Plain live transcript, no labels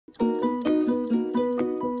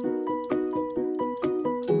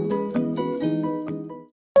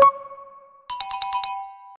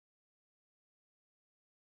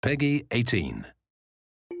Peggy 18.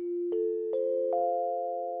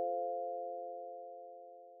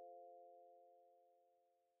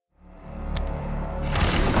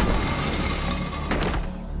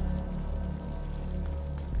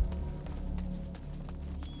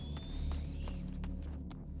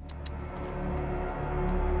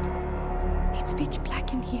 It's pitch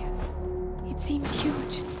black in here. It seems huge.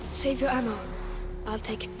 Save your ammo. I'll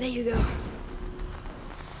take it. There you go.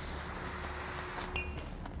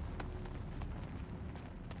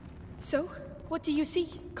 So, what do you see?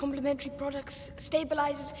 Complementary products,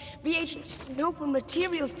 stabilizers, reagents, noble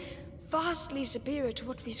materials, vastly superior to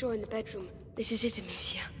what we saw in the bedroom. This is it,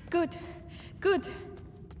 Amicia. Good. Good.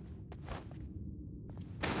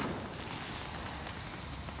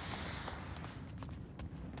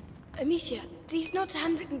 Amicia, these notes are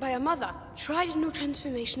handwritten by her mother. Tried a new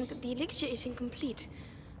transformation, but the elixir is incomplete.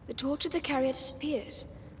 The torch of the carrier disappears,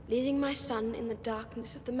 leaving my son in the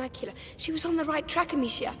darkness of the macula. She was on the right track,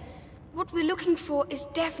 Amicia. What we're looking for is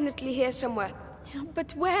definitely here somewhere. Yeah,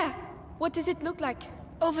 but where? What does it look like?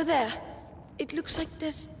 Over there. It looks like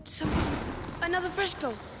there's something... Another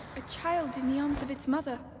fresco. A child in the arms of its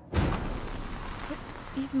mother. But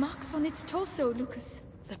these marks on its torso, Lucas.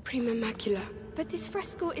 The prima macula. But this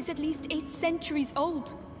fresco is at least 8 centuries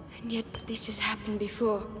old. And yet this has happened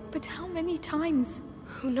before. But how many times?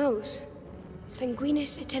 Who knows?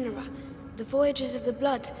 Sanguinis itinera. The voyages of the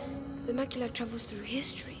blood. The macula travels through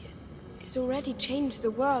history. It's already changed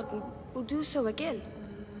the world and will do so again.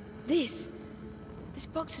 This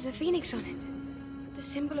box has a phoenix on it. The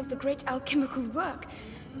symbol of the great alchemical work.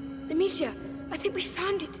 Amicia, I think we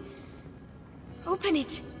found it. Open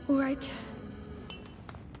it. All right.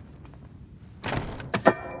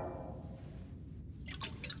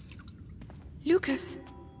 Lucas,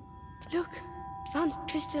 look. Advanced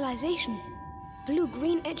crystallization.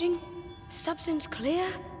 Blue-green edging. Substance clear.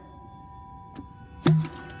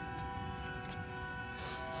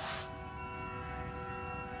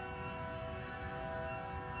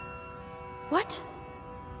 What?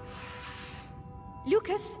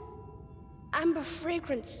 Lucas? Amber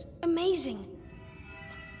fragrance. Amazing.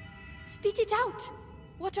 Spit it out.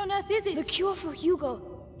 What on earth is it? The cure for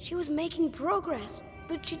Hugo. She was making progress,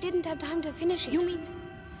 but she didn't have time to finish it. You mean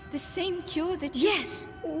the same cure that you... Yes,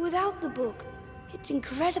 without the book. It's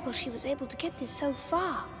incredible she was able to get this so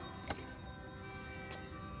far.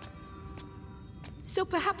 So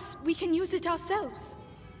perhaps we can use it ourselves.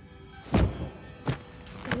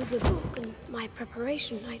 With the book and my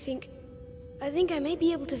preparation, I think I may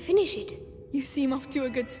be able to finish it. You seem off to a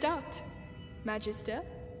good start, Magister.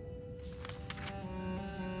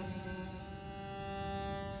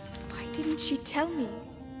 Why didn't she tell me?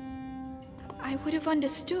 I would have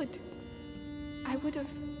understood. I would have...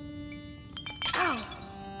 Ow!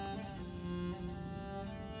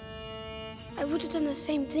 I would have done the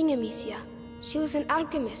same thing, Amicia. She was an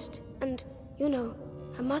alchemist, and, you know,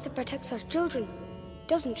 her mother protects her children,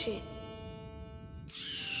 doesn't she?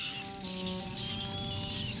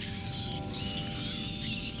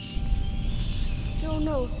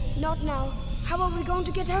 No, not now. How are we going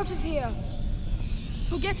to get out of here?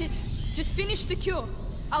 Forget it. Just finish the cure.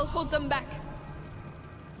 I'll hold them back.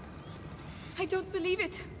 I don't believe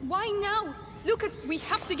it. Why now? Lucas, we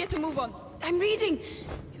have to get a move on. I'm reading.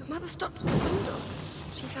 Your mother stopped at the window.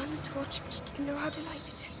 She found the torch, but she didn't know how to light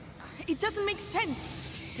it. It doesn't make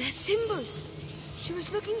sense. They're symbols. She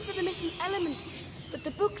was looking for the missing element, but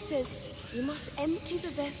the book says you must empty the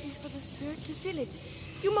vessels for the spirit to fill it.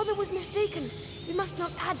 Your mother was mistaken. We must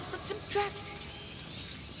not add, but subtract.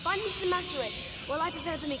 Find me some macerate while I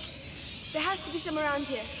prepare the mix. There has to be some around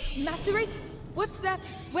here. Macerate? What's that?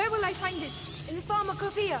 Where will I find it? In the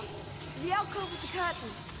pharmacopoeia. The alcove with the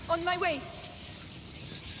curtain. On my way.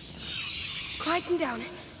 Quieten down.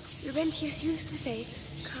 Laurentius used to say,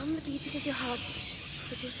 calm the beating of your heart.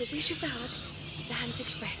 It is the wish of the heart that the hands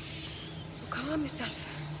express. So calm yourself.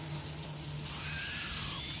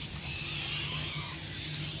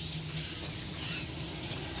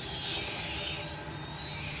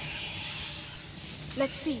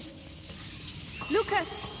 Let's see.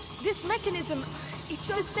 Lucas, this mechanism, it's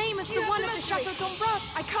the same as the one at the Chateau d'Ombrage.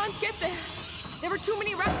 I can't get there. There are too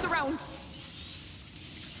many rats around.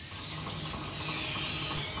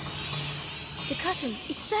 The curtain,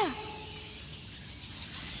 it's there.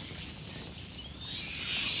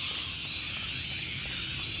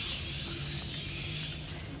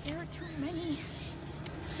 There are too many.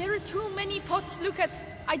 There are too many pots, Lucas.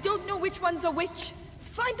 I don't know which ones are which.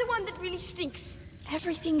 Find the one that really stinks.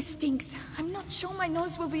 Everything stinks. I'm not sure my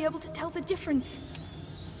nose will be able to tell the difference.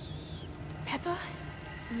 Pepper?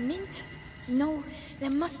 Mint? No, there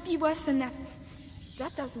must be worse than that.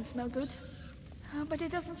 That doesn't smell good. But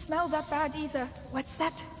it doesn't smell that bad either. What's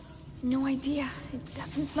that? No idea. It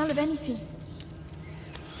doesn't smell of anything.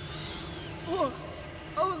 Whoa.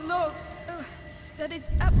 Oh, Lord. That is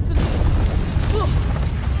absolute... Whoa.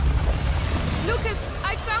 Lucas,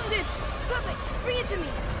 I found it! Perfect! Bring it to me!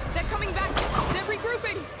 They're coming back! They're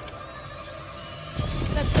regrouping!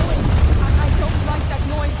 That noise! I don't like that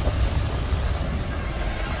noise!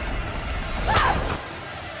 Ah!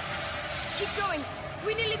 Keep going!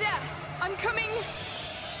 We're nearly there! I'm coming!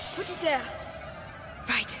 Put it there.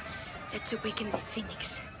 Right. Let's awaken this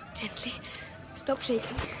phoenix. Gently. Stop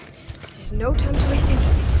shaking. There's no time to waste any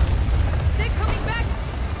of it. They're coming back!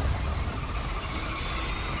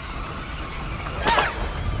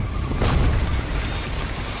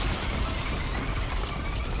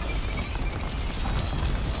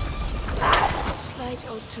 Slight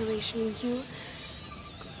alteration in hue.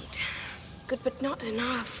 Good, but not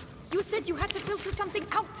enough. You said you had to filter something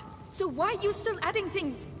out! So why are you still adding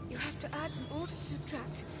things? You have to add in order to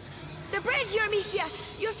subtract. The bridge here, Amicia!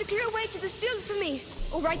 You have to clear a way to the stills for me.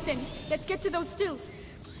 All right then, let's get to those stills.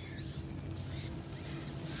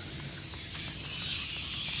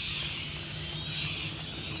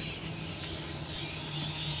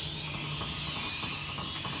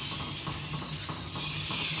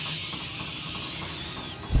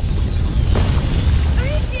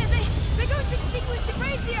 Amicia, they're going to extinguish the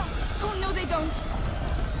bridge here! Oh no, they don't.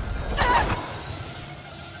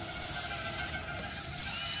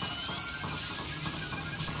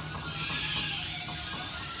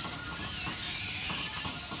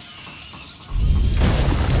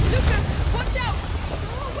 Lucas, watch out!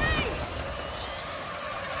 Go away!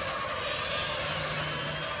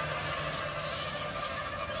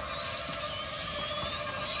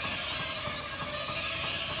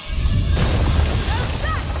 How's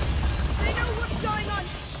that? They know what's going on,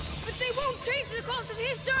 but they won't change the course of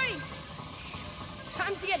history!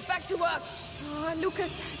 Time to get back to work. Oh,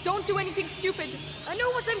 Lucas, don't do anything stupid. I know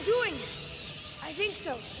what I'm doing. I think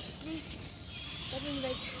so. At least, at any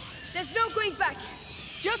rate, there's no going back.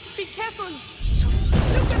 Just be careful. So,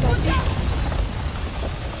 Lucas, watch out!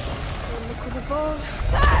 Don't look at the ball.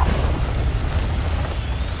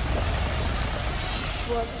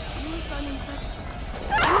 What? You'll find inside.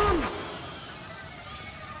 Come on!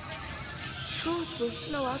 Truth will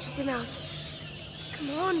flow out of the mouth. Come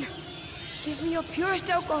on. Give me your purest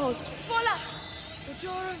alcohol. Voila! The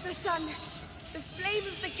door of the sun. The flame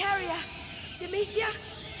of the carrier. Amicia,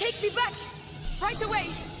 take me back! Right away!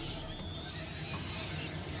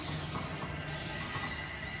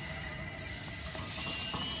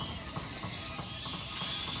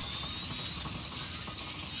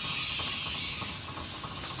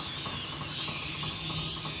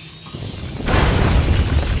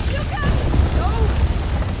 Lucas! No!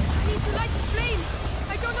 I need to light the flame!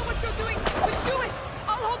 I don't know what you're doing, but do it!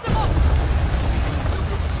 I'll hold them off!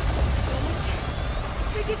 Lucas,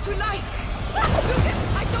 bring it to life! Lucas,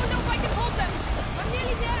 I don't know if I can hold them! I'm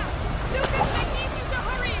nearly there! Lucas, I need you to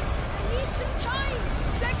hurry! I need some time!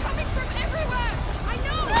 They're coming from everywhere! I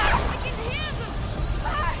know! I can hear them!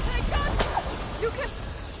 I can't! Lucas,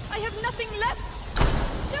 I have nothing left!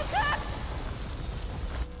 Lucas!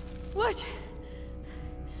 What?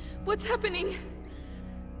 What's happening?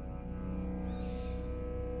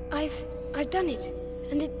 I've done it,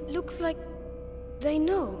 and it looks like they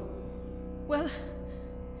know. Well,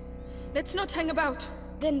 let's not hang about.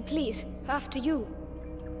 Then please, after you.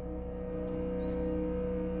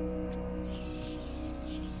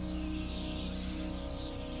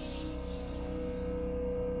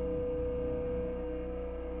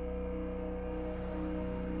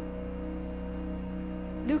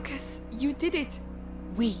 Lucas, you did it.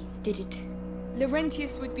 We did it.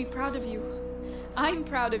 Laurentius would be proud of you. I'm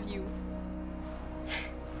proud of you.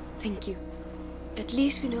 Thank you. At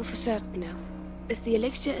least we know for certain now. If the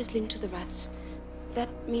elixir is linked to the rats, that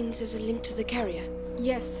means there's a link to the carrier.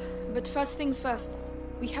 Yes, but first things first.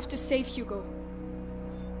 We have to save Hugo.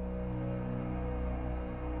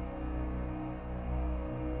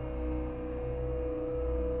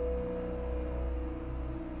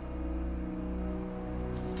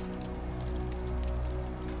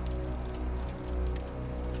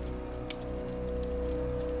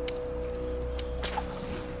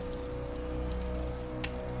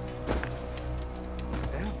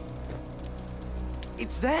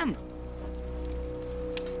 It's them!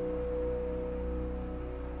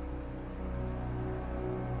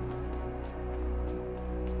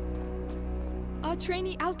 Our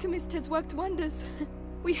trainee alchemist has worked wonders.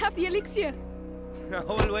 We have the elixir. I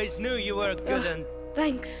always knew you were good and...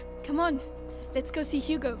 Thanks. Come on, let's go see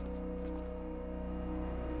Hugo.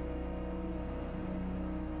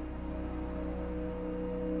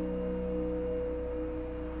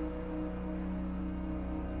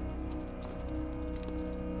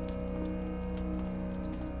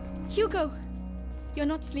 Hugo, you're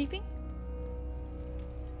not sleeping?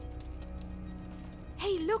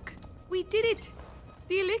 Hey, look! We did it!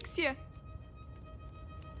 The elixir!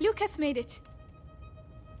 Lucas made it.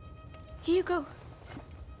 Here you go.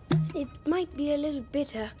 It might be a little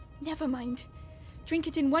bitter. Never mind. Drink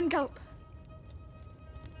it in one gulp.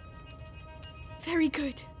 Very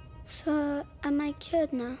good. So, am I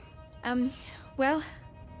cured now? Well...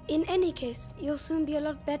 In any case, you'll soon be a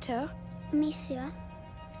lot better. Amicia?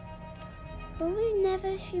 Will we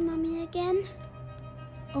never see Mommy again?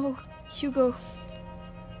 Oh, Hugo...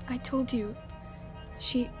 I told you...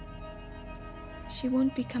 She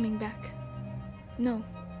won't be coming back. No.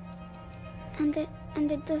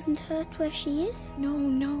 And it doesn't hurt where she is?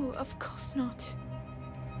 No, of course not.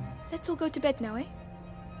 Let's all go to bed now, eh?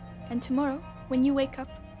 And tomorrow, when you wake up,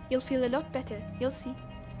 you'll feel a lot better, you'll see.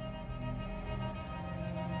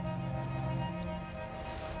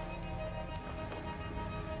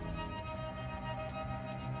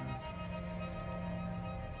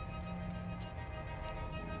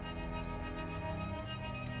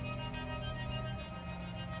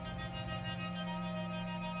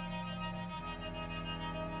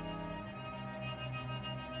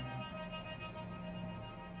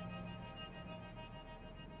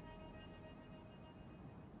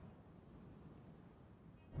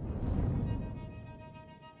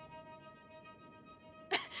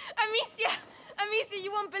 Amicia,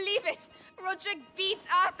 you won't believe it! Roderick beats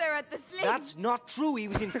Arthur at the sling! That's not true. He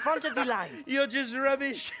was in front of the line. You're just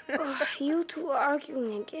rubbish. You two are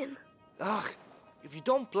arguing again. Ugh. If you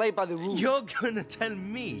don't play by the rules... You're gonna tell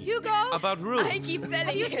me Hugo! about rules. I keep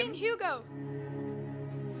telling you. Have you seen Hugo?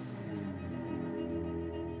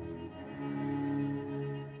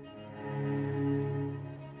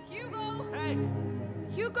 Hugo! Hey!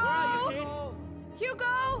 Hugo! Where are you, kid?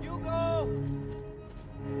 Hugo! Hugo!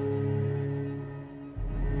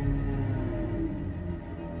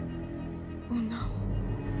 Oh no.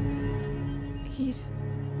 He's...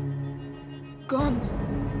 gone.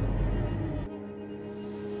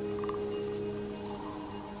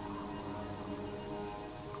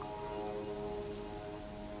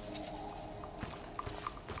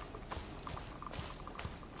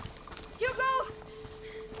 Hugo!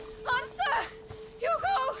 Answer!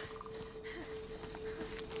 Hugo!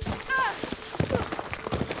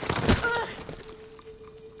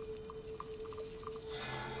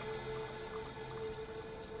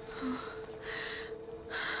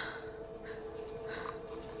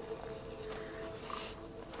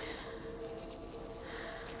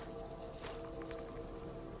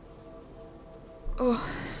 Oh,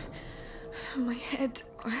 my head.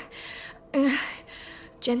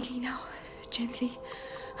 Gently now, gently.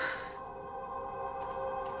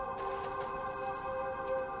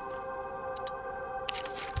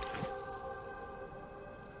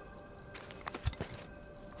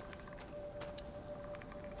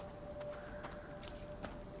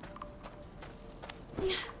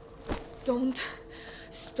 Don't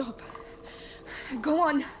stop. Go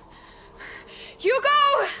on. Hugo!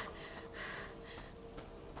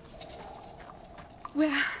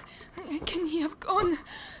 Where can he have gone?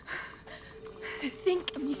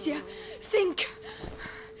 Think, Amicia. Think.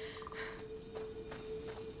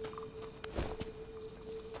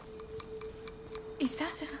 Is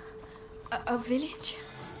that a village?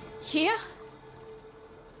 Here?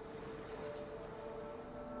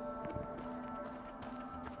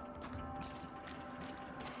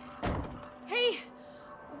 Hey!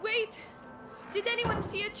 Wait! Did anyone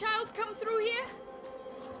see a child come through here?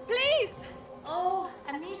 Please! Oh,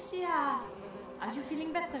 Amicia! Are you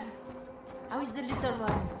feeling better? How is the little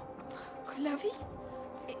one? Clavi?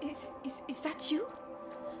 Is that you?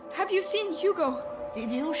 Have you seen Hugo?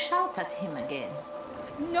 Did you shout at him again?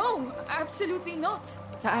 No, absolutely not.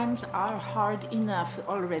 Times are hard enough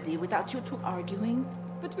already without you two arguing.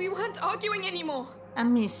 But we weren't arguing anymore.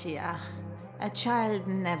 Amicia, a child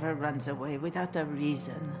never runs away without a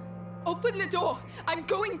reason. Open the door. I'm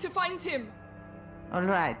going to find him. All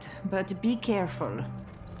right, but be careful.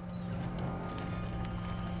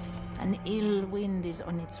 An ill wind is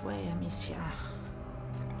on its way, Amicia.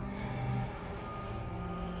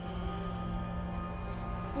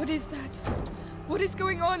 What is that? What is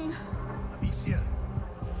going on? Amicia,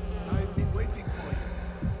 I've been waiting for you.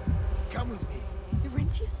 Come with me.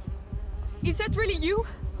 Laurentius? Is that really you?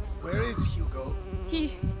 Where is Hugo?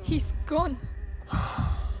 He's gone.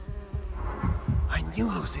 I knew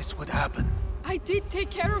this would happen. I did take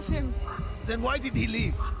care of him. Then why did he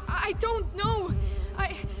leave? I don't know.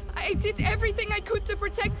 I did everything I could to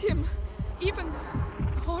protect him. Even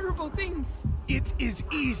horrible things. It is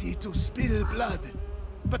easy to spill blood,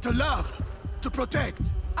 but to love, to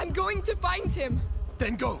protect, I'm going to find him.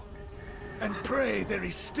 Then go. And pray there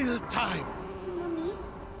is still time. Mommy,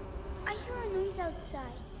 I hear a noise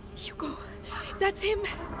outside. Hugo, that's him.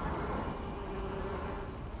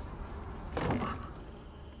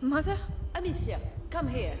 Mother? Amicia, come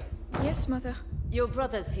here. Yes, Mother. Your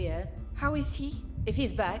brother's here. How is he? If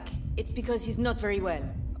he's back, it's because he's not very well.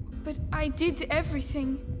 But I did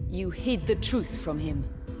everything. You hid the truth from him.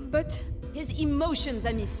 But His emotions,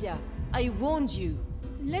 Amicia. I warned you.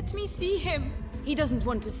 let me see him. He doesn't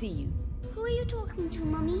want to see you. Who are you talking to,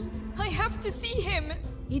 Mommy? I have to see him.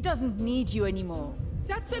 He doesn't need you anymore.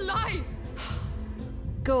 That's a lie.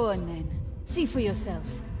 Go on then. See for yourself.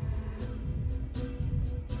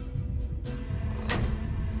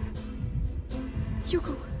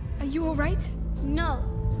 Hugo, are you alright? No.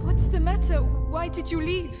 What's the matter? Why did you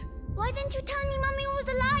leave? Why didn't you tell me Mommy was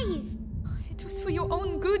alive? It was for your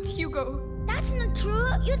own good, Hugo. That's not true.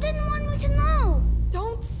 You didn't want me to know.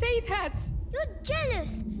 Don't say that. You're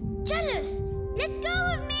jealous. Jealous. Let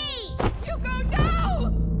go of me. Hugo,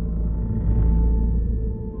 no!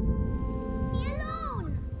 Leave me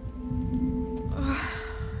alone.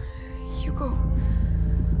 Hugo.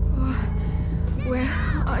 Where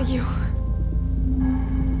are you?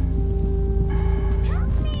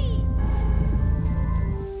 Help me.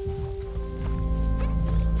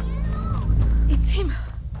 It's him.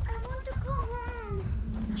 I want to go home.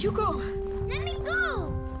 Hugo, Let me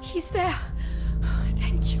go. he's there.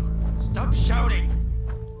 Thank you. Stop shouting!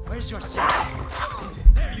 Where's your seat?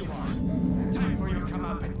 There you are! Time for your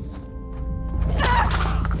comeuppance.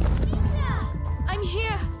 Lisa. I'm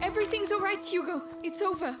here. Everything's alright, Hugo. It's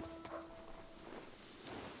over.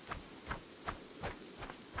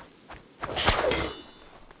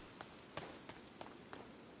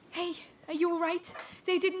 Hey, are you alright?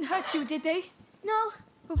 They didn't hurt you, did they? No.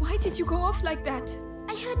 But why did you go off like that?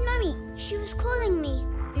 I heard Mommy. She was calling me.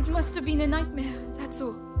 It must have been a nightmare, that's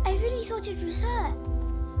all. I really thought it was her.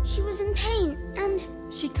 She was in pain and...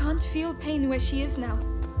 She can't feel pain where she is now.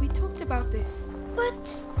 We talked about this.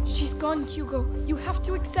 But... She's gone, Hugo. You have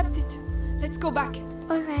to accept it. Let's go back.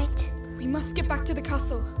 All right. We must get back to the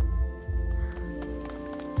castle.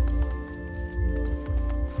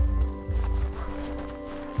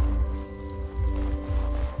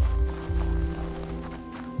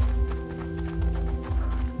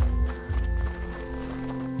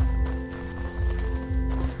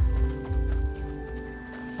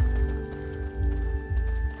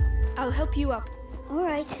 I'll help you up. All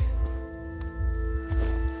right.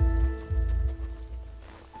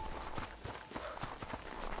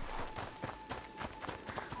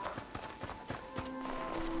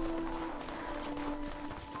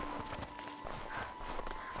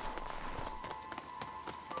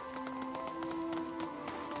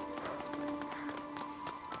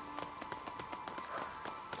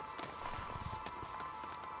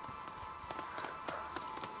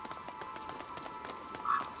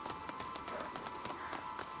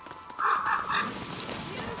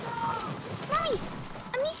 Mommy!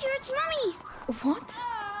 Amicia, it's Mommy! What?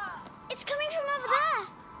 It's coming from over there!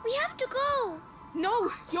 We have to go!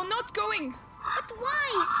 No, you're not going. But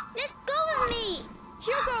why? Let go of me!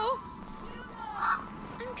 Hugo,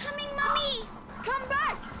 I'm coming, Mommy! come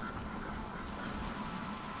back.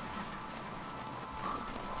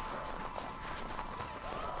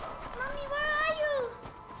 Mommy, where are you?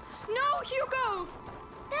 No, Hugo.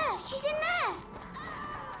 There, she's in there!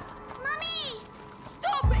 Mommy!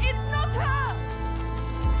 Stop, it's not her.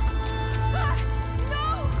 Ah, no,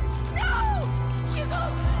 no. Hugo,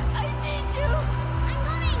 I need you. I'm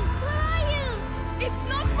coming! Where are you? It's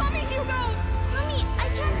not Mommy, Hugo. Mommy, I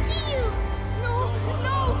can't see you! No,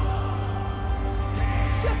 no.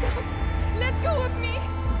 Shut up. Let go of me.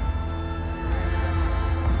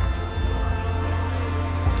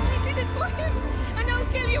 I did it for him, and I'll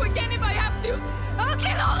kill you again if I have to. I'll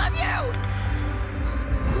kill all of you.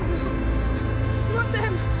 Not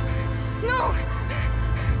them. No.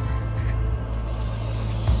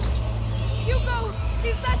 Hugo,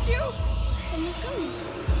 is that you? Someone's coming.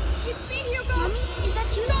 It's me, Hugo. Mommy, is that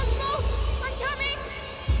you? Don't move. I'm coming.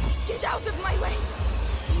 Get out of my way.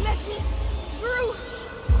 Let me through.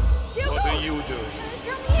 Hugo. What are you doing?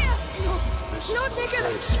 Come here! No! This No, is the Nicholas!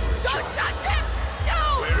 place for a Don't job. touch him! No!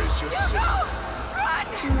 Where is your Hugo! sister? Run!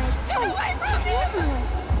 Nice Get boy. away from me! There's no one.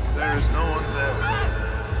 There is no one there.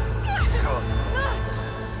 Come,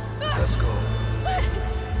 let's go. Let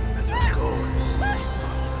us go and see.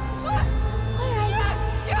 All right.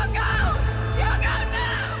 Hugo! Hugo, no!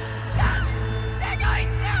 No! They're going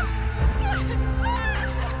to...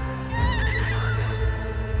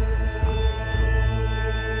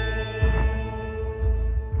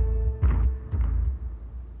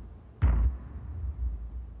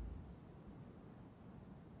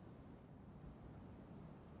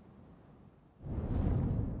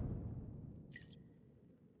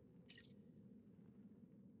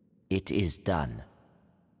 It is done.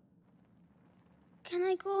 Can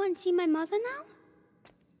I go and see my mother now?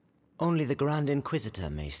 Only the Grand Inquisitor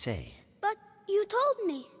may say. But you told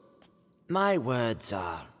me. My words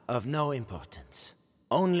are of no importance.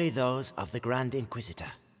 Only those of the Grand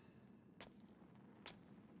Inquisitor.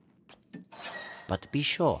 But be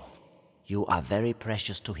sure, you are very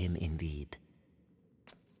precious to him indeed.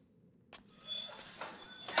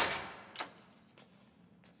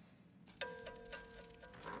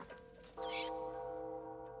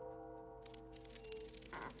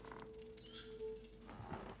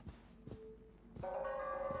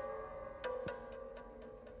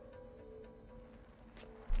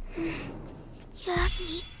 You love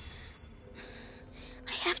me.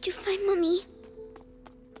 I have to find Mommy.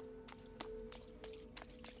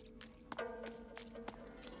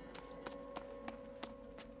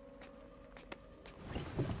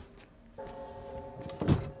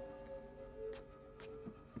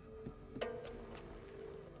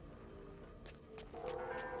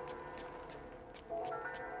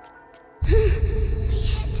 My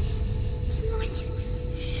head. It's noise.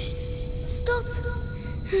 Shh. Stop.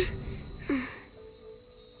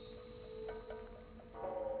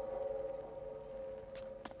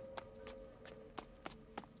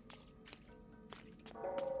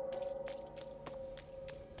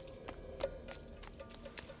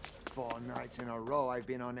 Four nights in a row I've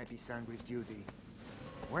been on Episanguis duty.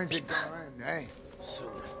 When's it gonna end, eh? Soon.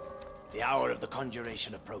 The hour of the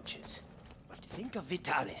conjuration approaches. But think of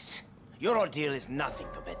Vitalis. Your ordeal is nothing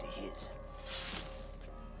compared to his.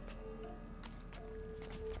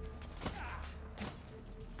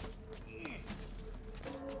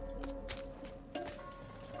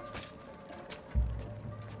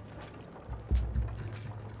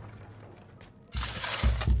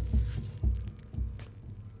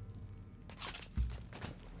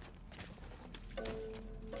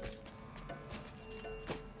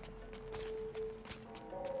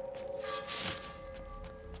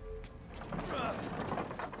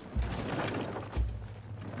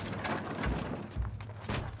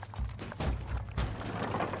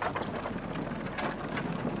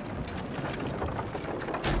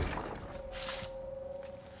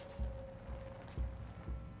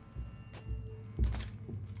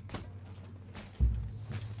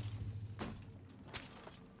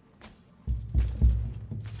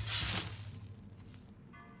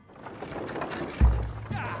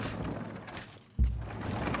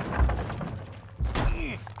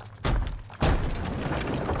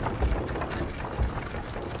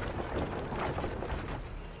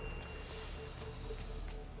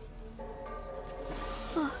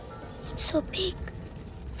 So big.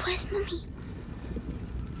 Where's Mommy?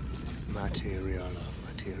 Material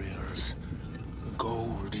of materials.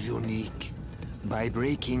 Gold unique. By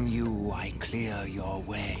breaking you, I clear your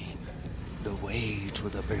way. The way to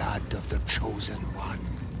the blood of the chosen one.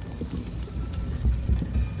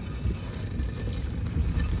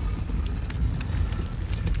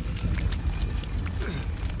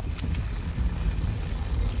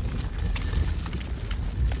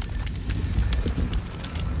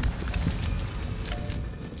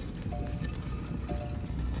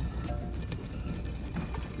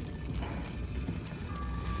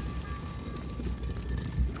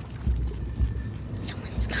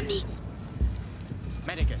 Coming.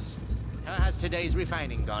 Medicus, how has today's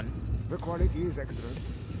refining gone? The quality is excellent,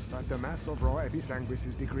 but the mass of raw Episanguis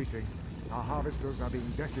is decreasing. Our harvesters are being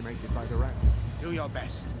decimated by the rats. Do your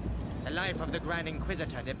best. The life of the Grand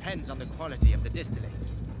Inquisitor depends on the quality of the distillate.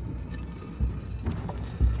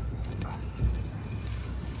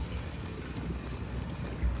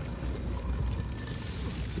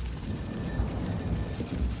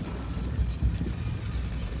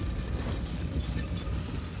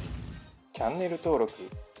チャンネル登録、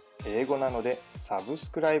英語なのでサブス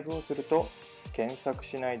クライブをすると検索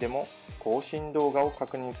しないでも更新動画を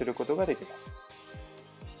確認することができます。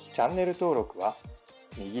チャンネル登録は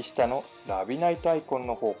右下のラビナイトアイコン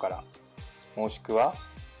の方から、もしくは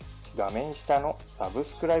画面下のサブ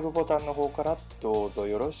スクライブボタンの方からどうぞ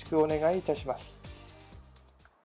よろしくお願いいたします。